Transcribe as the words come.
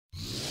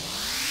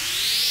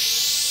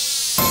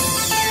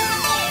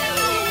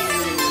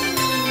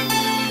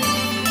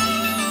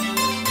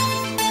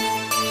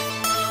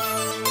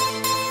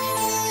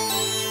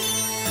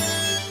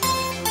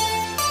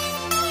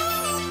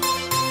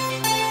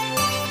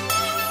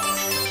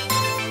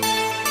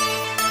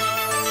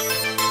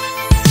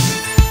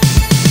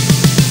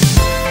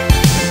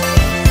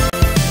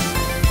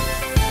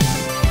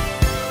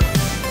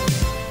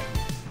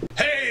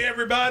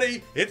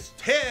It's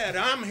Ted.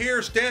 I'm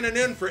here standing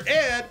in for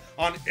Ed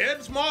on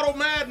Ed's Model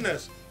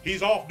Madness.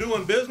 He's off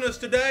doing business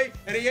today,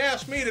 and he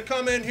asked me to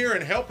come in here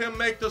and help him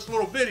make this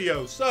little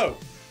video. So,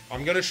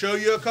 I'm going to show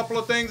you a couple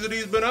of things that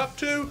he's been up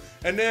to,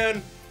 and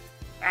then,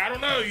 I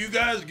don't know, you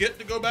guys get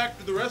to go back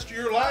to the rest of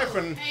your life.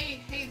 And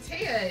Hey,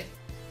 Ted.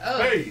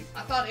 Oh, hey.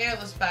 I thought Ed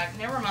was back.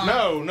 Never mind.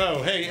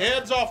 No. Hey,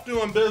 Ed's off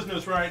doing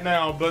business right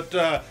now, but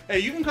hey,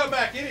 you can come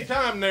back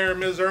anytime there,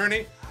 Ms.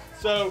 Ernie.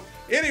 So,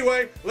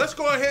 anyway, let's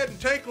go ahead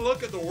and take a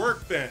look at the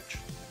workbench.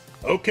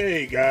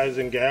 Okay, guys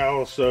and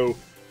gals, so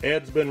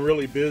Ed's been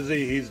really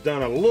busy. He's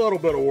done a little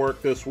bit of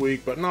work this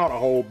week, but not a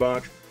whole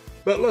bunch.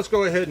 But let's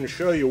go ahead and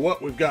show you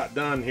what we've got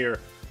done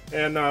here.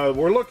 And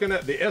we're looking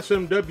at the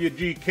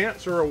SMWG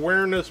Cancer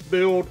Awareness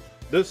build.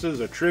 This is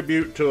a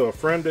tribute to a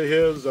friend of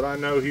his that I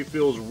know he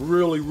feels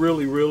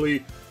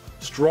really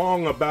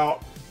strong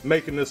about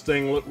making this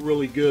thing look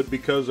really good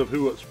because of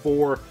who it's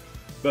for.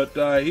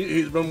 But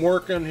he's been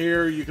working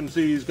here. You can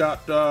see he's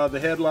got the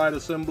headlight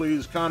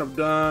assemblies kind of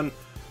done.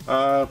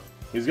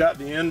 He's got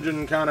the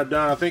engine kind of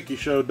done. I think he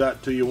showed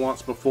that to you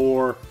once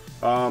before.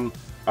 I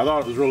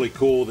thought it was really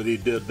cool that he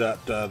did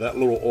that that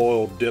little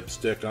oil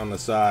dipstick on the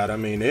side. I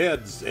mean,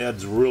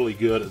 Ed's really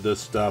good at this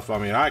stuff. I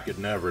mean, I could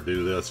never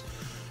do this.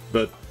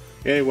 But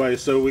anyway,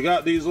 so we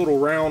got these little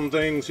round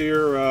things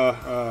here.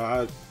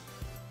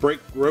 Brake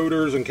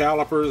rotors and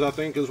calipers, I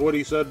think is what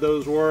he said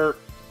those were.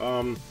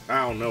 I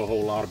don't know a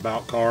whole lot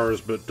about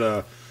cars,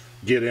 but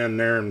get in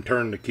there and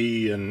turn the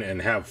key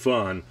and have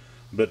fun.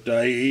 But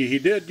he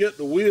did get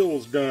the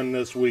wheels done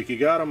this week. He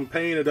got them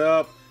painted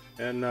up,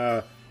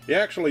 and he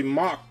actually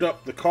mocked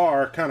up the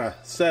car, kind of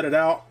set it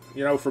out,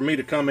 you know, for me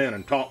to come in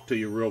and talk to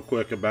you real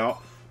quick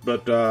about.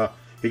 But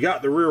he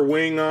got the rear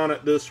wing on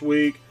it this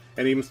week,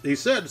 and he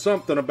said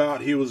something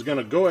about he was going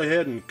to go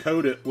ahead and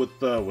coat it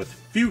with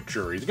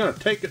future. He's going to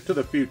take it to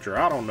the future.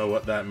 I don't know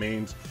what that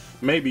means.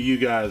 Maybe you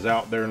guys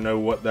out there know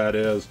what that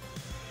is.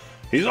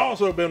 He's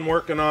also been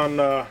working on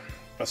a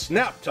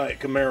Snap-tite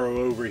Camaro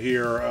over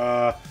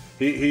here.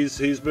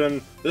 He's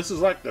been, this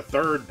is like the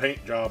third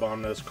paint job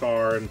on this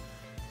car, and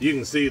you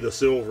can see the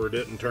silver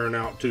didn't turn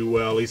out too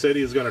well. He said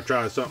he was going to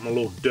try something a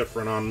little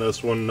different on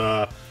this one,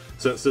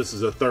 since this is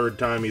the third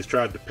time he's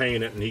tried to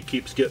paint it, and he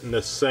keeps getting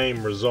this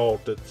same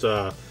result.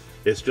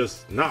 It's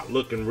just not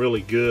looking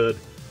really good.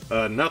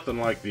 Nothing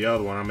like the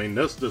other one. I mean,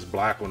 this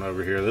black one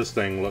over here, this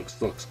thing looks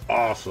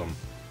awesome.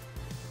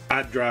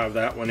 I'd drive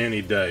that one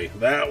any day.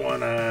 That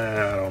one,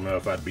 I don't know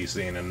if I'd be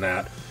seen in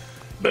that.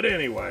 But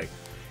anyway,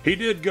 he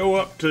did go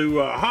up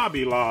to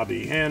Hobby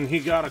Lobby, and he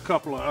got a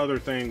couple of other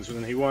things,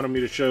 and he wanted me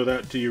to show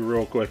that to you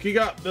real quick. He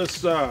got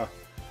this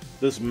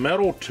this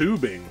metal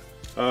tubing.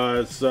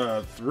 It's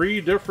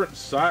 3 different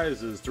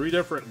sizes, 3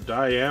 different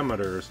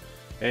diameters.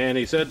 And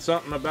he said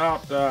something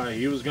about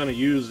he was going to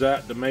use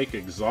that to make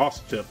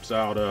exhaust tips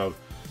out of.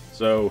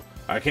 So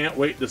I can't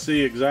wait to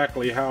see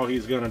exactly how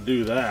he's going to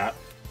do that.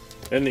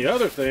 And the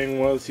other thing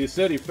was, he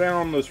said he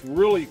found this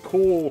really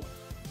cool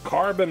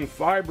carbon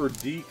fiber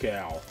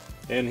decal.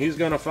 And he's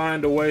going to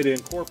find a way to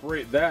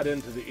incorporate that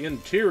into the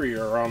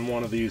interior on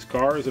one of these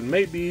cars, and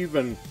maybe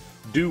even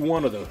do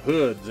one of the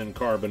hoods in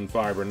carbon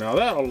fiber. Now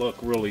that'll look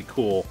really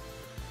cool.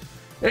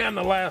 And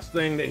the last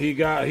thing that he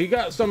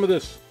got some of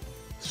this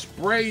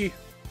spray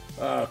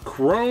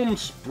chrome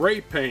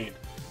spray paint.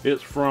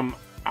 It's from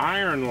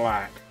Iron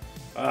Lack.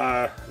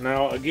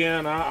 Now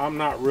again, I'm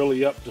not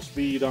really up to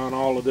speed on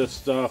all of this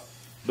stuff,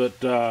 but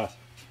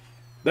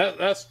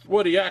that's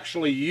what he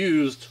actually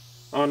used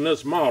on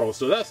this model.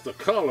 So that's the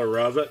color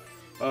of it.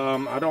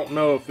 I don't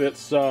know if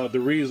it's the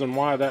reason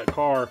why that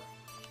car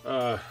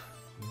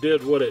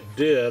did what it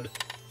did.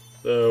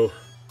 So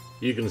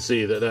you can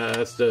see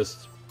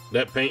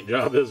that paint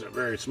job isn't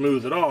very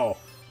smooth at all.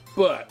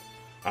 But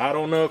I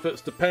don't know if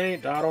it's the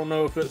paint, I don't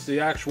know if it's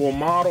the actual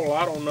model,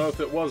 I don't know if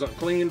it wasn't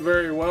cleaned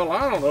very well,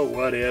 I don't know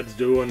what Ed's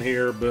doing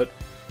here. But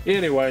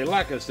anyway,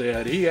 like I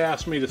said, he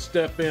asked me to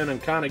step in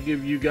and kind of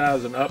give you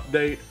guys an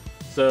update.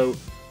 So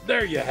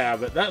there you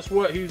have it. That's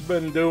what he's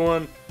been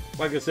doing.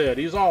 Like I said,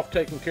 he's off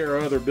taking care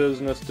of other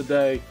business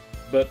today,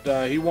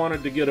 but he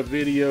wanted to get a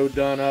video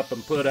done up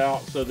and put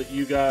out so that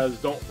you guys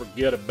don't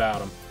forget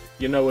about him.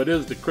 You know, it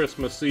is the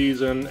Christmas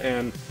season,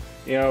 and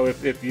you know,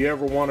 if you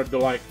ever wanted to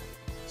like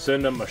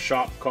send him a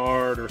shop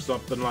card or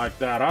something like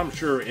that, I'm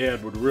sure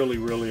Ed would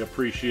really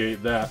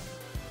appreciate that.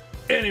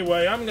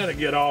 Anyway, I'm gonna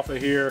get off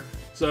of here.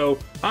 So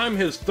I'm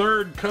his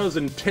third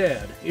cousin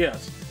Ted.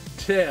 Yes,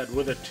 Ted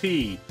with a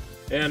T.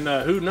 And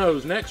who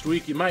knows, next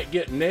week you might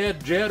get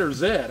Ned, Jed, or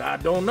Zed. I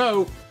don't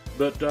know,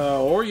 but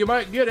or you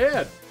might get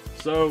Ed.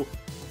 So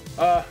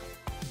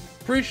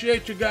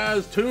appreciate you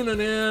guys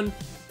tuning in.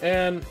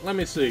 And let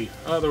me see,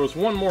 there was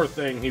one more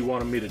thing he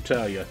wanted me to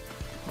tell you.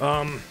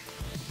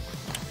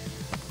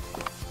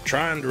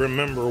 Trying to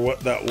remember what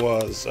that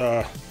was.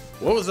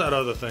 What was that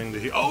other thing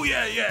that he... Oh,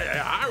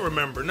 yeah, I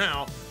remember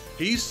now.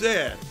 He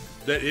said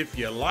that if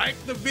you like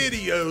the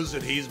videos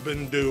that he's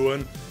been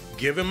doing,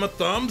 give him a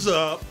thumbs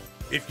up.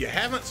 If you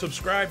haven't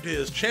subscribed to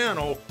his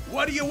channel,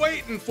 what are you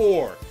waiting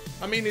for?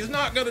 I mean, he's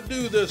not going to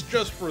do this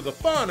just for the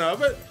fun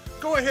of it.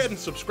 go ahead and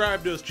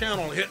subscribe to his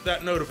channel and hit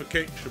that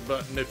notification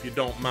button if you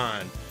don't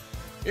mind.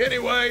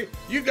 Anyway,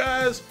 you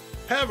guys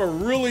have a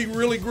really,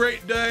 really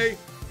great day.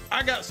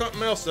 I got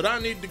something else that I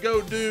need to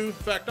go do. In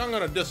fact, I'm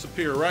gonna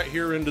disappear right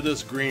here into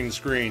this green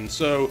screen.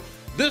 So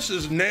this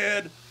is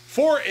Ned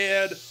for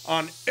Ed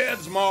on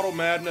Ed's Model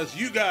Madness.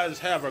 You guys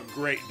have a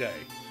great day.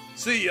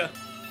 See ya.